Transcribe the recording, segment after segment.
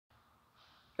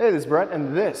Hey, this is Brett,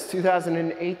 and this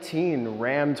 2018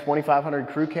 Ram 2500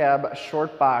 Crew Cab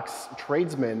Shortbox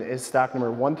Tradesman is stock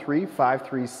number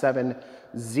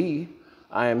 13537Z.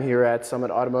 I am here at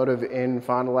Summit Automotive in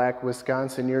Fond du Lac,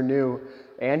 Wisconsin, your new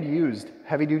and used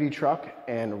heavy-duty truck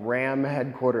and Ram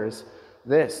headquarters.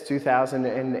 This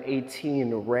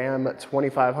 2018 Ram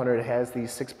 2500 has the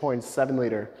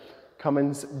 6.7-liter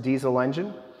Cummins diesel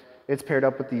engine. It's paired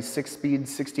up with the 6-speed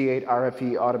 68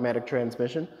 RFE automatic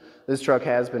transmission. This truck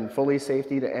has been fully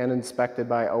safetied and inspected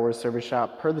by our service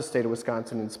shop per the state of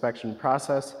Wisconsin inspection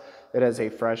process. It has a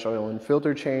fresh oil and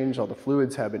filter change, all the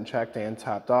fluids have been checked and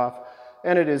topped off,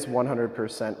 and it is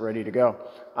 100% ready to go.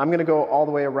 I'm going to go all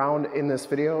the way around in this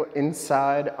video,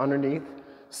 inside, underneath,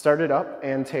 start it up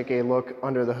and take a look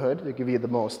under the hood to give you the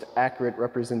most accurate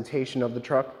representation of the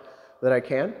truck that I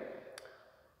can.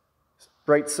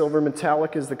 Bright silver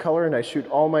metallic is the color, and I shoot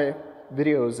all my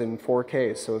videos in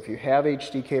 4K, so if you have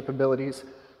HD capabilities,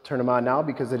 turn them on now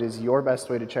because it is your best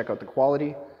way to check out the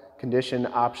quality, condition,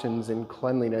 options, and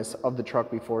cleanliness of the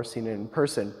truck before seeing it in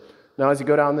person. Now, as you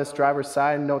go down this driver's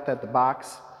side, note that the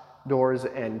box, doors,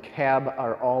 and cab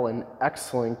are all in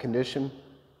excellent condition.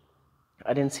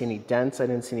 I didn't see any dents, I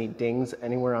didn't see any dings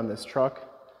anywhere on this truck.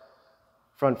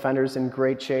 Front fender's in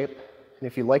great shape, and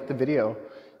if you like the video,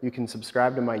 you can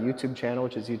subscribe to my YouTube channel,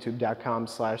 which is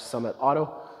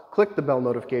youtube.com/summitauto. Click the bell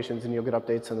notifications and you'll get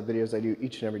updates on the videos I do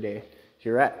each and every day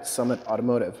here at Summit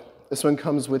Automotive. This one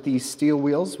comes with the steel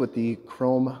wheels with the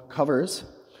chrome covers.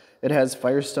 It has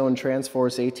Firestone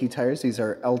Transforce AT tires. These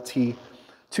are L.T.C.H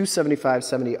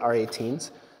 275/70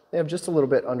 R18s. They have just a little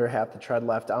bit under half the tread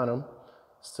left on them.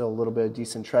 Still a little bit of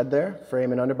decent tread there.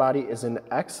 Frame and underbody is in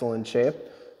excellent shape.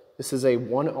 This is a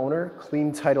one owner,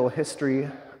 clean title history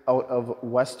out of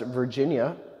West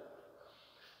Virginia.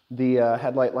 The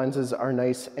headlight lenses are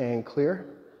nice and clear,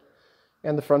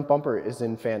 and the front bumper is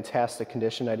in fantastic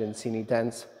condition. I didn't see any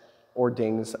dents or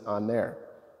dings on there.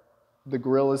 The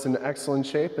grille is in excellent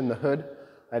shape, and the hood,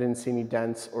 I didn't see any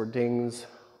dents or dings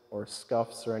or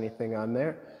scuffs or anything on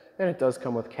there, and it does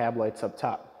come with cab lights up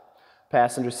top.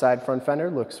 Passenger side front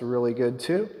fender looks really good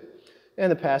too,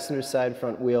 and the passenger side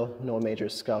front wheel, no major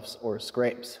scuffs or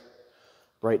scrapes.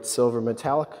 Bright silver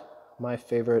metallic, my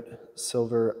favorite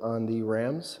silver on the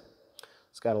Rams.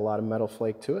 It's got a lot of metal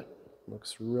flake to it.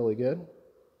 Looks really good.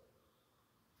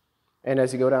 And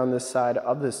as you go down this side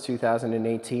of this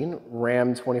 2018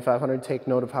 Ram 2500, take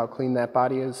note of how clean that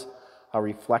body is, how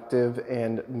reflective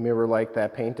and mirror-like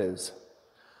that paint is.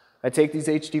 I take these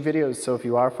HD videos, so if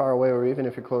you are far away or even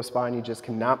if you're close by and you just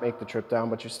cannot make the trip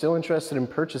down, but you're still interested in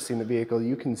purchasing the vehicle,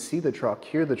 you can see the truck,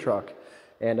 hear the truck,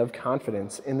 and have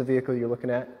confidence in the vehicle you're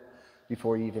looking at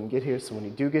before you even get here. So when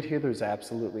you do get here, there's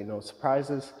absolutely no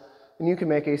surprises, and you can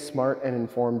make a smart and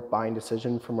informed buying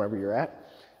decision from wherever you're at.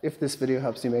 If this video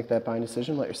helps you make that buying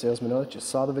decision, let your salesman know that you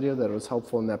saw the video, that it was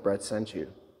helpful, and that Brett sent you.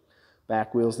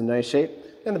 Back wheel's in nice shape,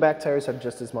 and the back tires have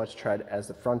just as much tread as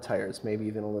the front tires, maybe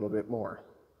even a little bit more.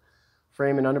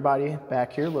 Frame and underbody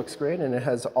back here looks great, and it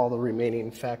has all the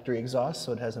remaining factory exhaust,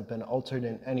 so it hasn't been altered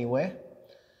in any way.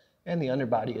 And the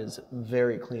underbody is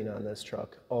very clean on this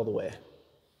truck all the way.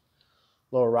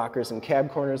 Lower rockers and cab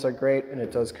corners are great, and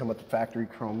it does come with the factory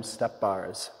chrome step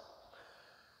bars.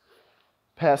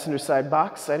 Passenger side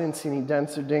box, I didn't see any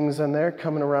dents or dings on there.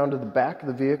 Coming around to the back of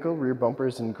the vehicle, rear bumper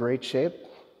is in great shape.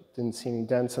 Didn't see any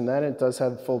dents on that. It does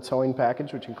have the full towing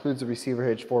package, which includes the receiver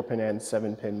hitch, 4-pin and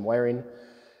 7-pin wiring.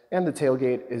 And the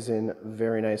tailgate is in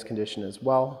very nice condition as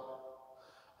well.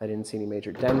 I didn't see any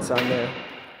major dents on there.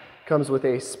 Comes with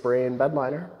a spray and bed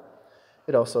liner.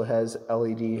 It also has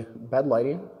LED bed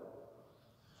lighting.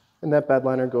 And that bed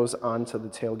liner goes onto the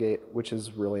tailgate, which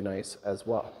is really nice as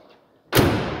well.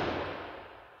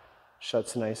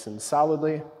 Shuts nice and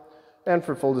solidly. And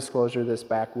for full disclosure, this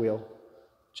back wheel,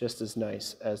 just as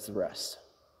nice as the rest.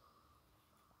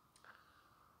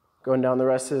 Going down the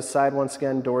rest of the side, once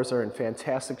again, doors are in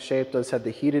fantastic shape. Does have the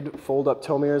heated fold-up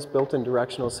tow mirrors, built-in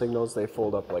directional signals. They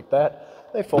fold up like that.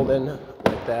 They fold in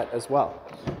like that as well.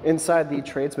 Inside, the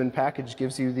Tradesman package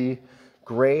gives you the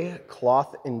gray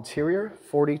cloth interior,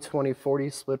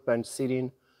 40-20-40 split bench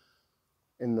seating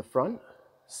in the front.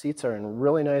 Seats are in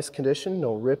really nice condition,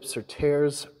 no rips or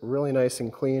tears, really nice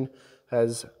and clean.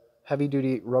 Has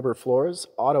heavy-duty rubber floors,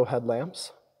 auto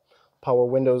headlamps, power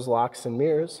windows, locks, and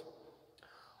mirrors.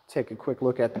 Take a quick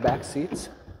look at the back seats.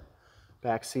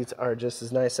 Back seats are just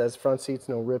as nice as front seats,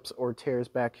 no rips or tears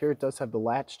back here. It does have the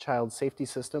Latch child safety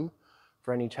system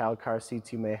for any child car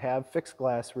seats you may have, fixed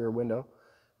glass rear window,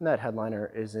 and that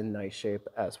headliner is in nice shape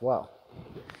as well.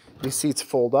 These seats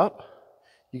fold up.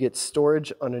 You get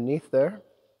storage underneath there.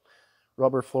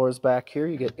 Rubber floors back here.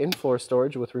 You get in-floor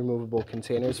storage with removable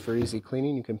containers for easy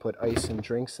cleaning. You can put ice and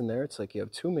drinks in there. It's like you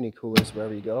have 2 mini coolers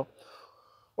wherever you go.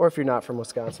 Or if you're not from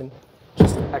Wisconsin,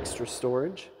 just extra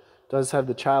storage. Does have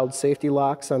the child safety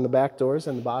locks on the back doors,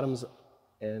 and the bottoms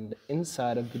and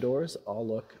inside of the doors all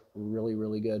look really,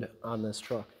 really good on this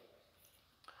truck.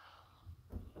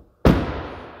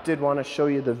 Did want to show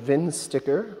you the VIN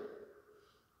sticker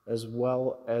as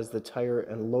well as the tire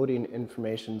and loading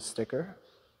information sticker.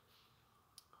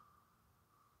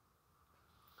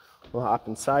 We'll hop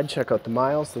inside, check out the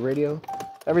miles, the radio,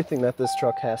 everything that this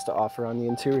truck has to offer on the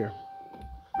interior.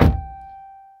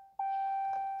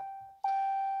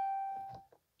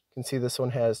 You can see this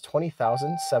one has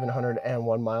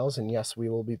 20,701 miles, and yes, we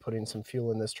will be putting some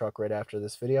fuel in this truck right after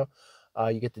this video.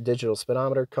 You get the digital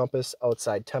speedometer, compass,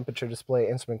 outside temperature display,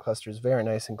 instrument cluster is very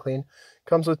nice and clean.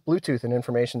 Comes with Bluetooth and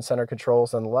information center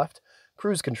controls on the left,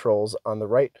 cruise controls on the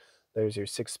right. There's your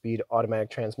 6-speed automatic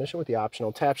transmission with the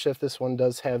optional tap shift. This one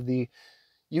does have the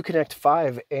Uconnect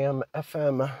 5 AM,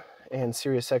 FM, and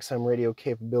Sirius XM radio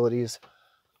capabilities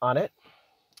on it.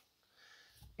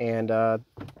 And I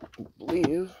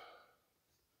believe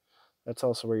that's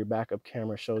also where your backup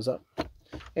camera shows up.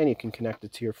 And you can connect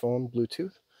it to your phone,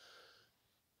 Bluetooth.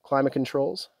 Climate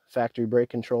controls, factory brake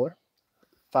controller,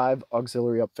 5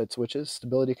 auxiliary upfit switches,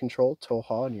 stability control, tow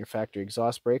haul, and your factory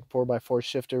exhaust brake, 4x4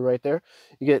 shifter right there.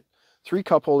 You get 3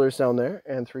 cup holders down there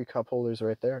and 3 cup holders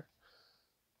right there.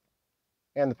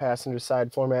 And the passenger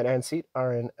side floor mat and seat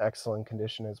are in excellent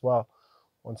condition as well.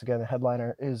 Once again, the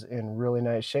headliner is in really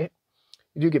nice shape.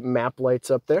 You do get map lights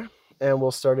up there, and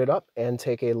we'll start it up and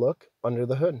take a look under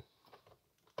the hood.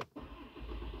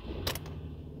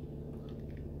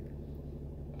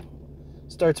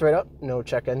 Starts right up, no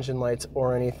check engine lights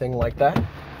or anything like that.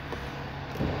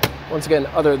 Once again,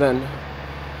 other than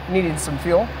needing some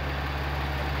fuel.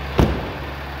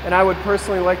 And I would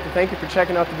personally like to thank you for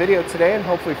checking out the video today, and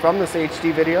hopefully from this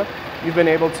HD video, you've been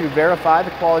able to verify the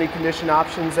quality, condition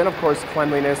options, and of course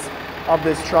cleanliness of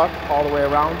this truck all the way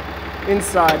around,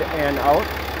 inside and out.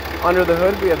 Under the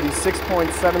hood, we have the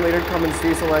 6.7 liter Cummins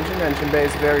diesel engine bay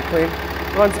is very clean,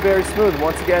 runs very smooth.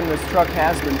 Once again, this truck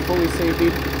has been fully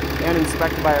safetied and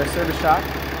inspected by our service shop,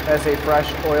 has a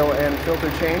fresh oil and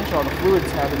filter change. All the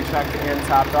fluids have been checked and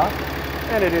topped off,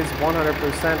 and it is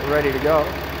 100% ready to go.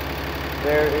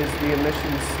 There is the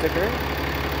emissions sticker.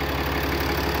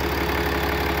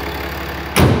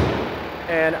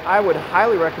 And I would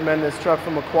highly recommend this truck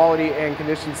from a quality and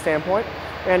condition standpoint.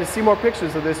 And to see more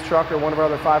pictures of this truck or one of our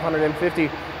other 550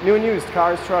 new and used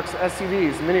cars, trucks,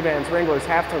 SUVs, minivans, Wranglers,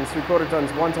 half-tons, 3/4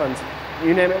 tons, 1-tons,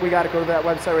 you name it, we got to go to that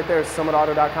website right there,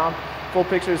 summitauto.com. Full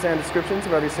pictures and descriptions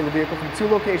of every single vehicle from 2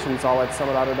 locations, all at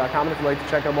summitauto.com. And if you'd like to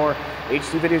check out more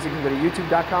HD videos, you can go to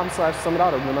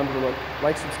youtube.com/summitauto. Remember to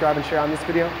like, subscribe, and share on this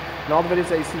video. And all the videos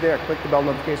that you see there, click the bell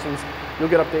notifications. You'll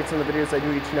get updates on the videos I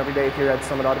do each and every day here at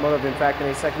Summit Automotive. In fact, in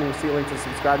a second, you'll see a link to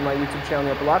subscribe to my YouTube channel in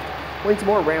the upper left. A link to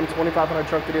more Ram 2500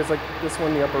 truck videos like this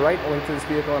one in the upper right. A link to this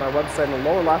vehicle on our website in the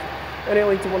lower left. And a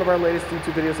link to one of our latest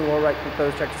YouTube videos in the lower right. Click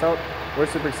those, check us out. We're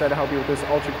super excited to help you with this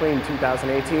ultra clean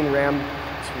 2018 Ram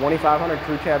 2500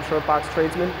 Crew Cab Shortbox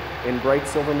Tradesman in bright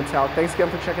silver metallic. Thanks again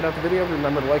for checking out the video.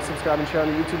 Remember to like, subscribe, and share on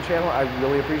the YouTube channel. I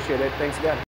really appreciate it. Thanks again.